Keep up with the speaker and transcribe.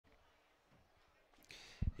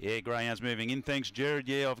Yeah, greyhounds moving in. Thanks, Jared.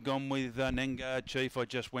 Yeah, I've gone with Nengar Chief. I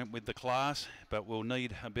just went with the class, but we'll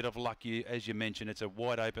need a bit of luck. As you mentioned, it's a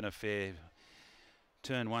wide open affair.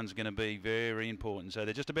 Turn one's going to be very important. So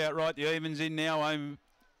they're just about right. The evens in now.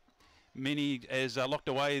 Mini is locked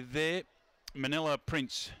away there. Manila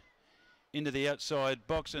Prince into the outside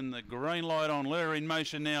box, and the green light on. Lure in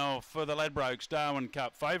motion now for the Ladbrokes Darwin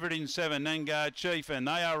Cup. Favourite in 7, Nengar Chief, and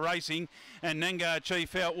they are racing. And Nengar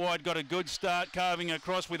Chief out wide got a good start, carving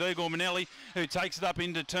across with Eagle Manelli, who takes it up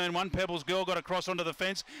into turn 1. Pebbles Girl got across onto the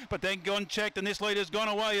fence, but then gone checked, and this leader's gone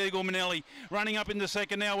away. Eagle Manelli running up into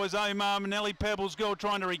second now was Omar Manelli. Pebbles Girl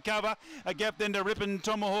trying to recover. A gap then to Rip and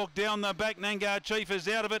Tomahawk down the back. Nengar Chief is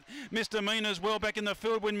out of it. Misdemeanors well back in the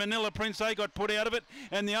field when Manila Prince they got put out of it,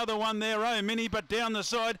 and the other one there, Mini, but down the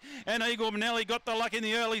side, and Eagle Manelli got the luck in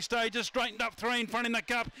the early stages, straightened up 3 in front in the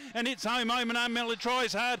cup, and it's home. Omar Manelli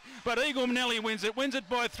tries hard, but Eagle Manelli wins it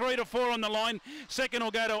by 3 to 4 on the line. Second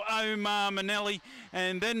will go to Omar Manelli,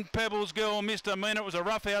 and then Pebbles Girl, Mr. Mean. It was a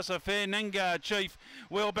rough house affair. Nengar Chief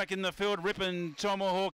well back in the field. Rip and Tomahawk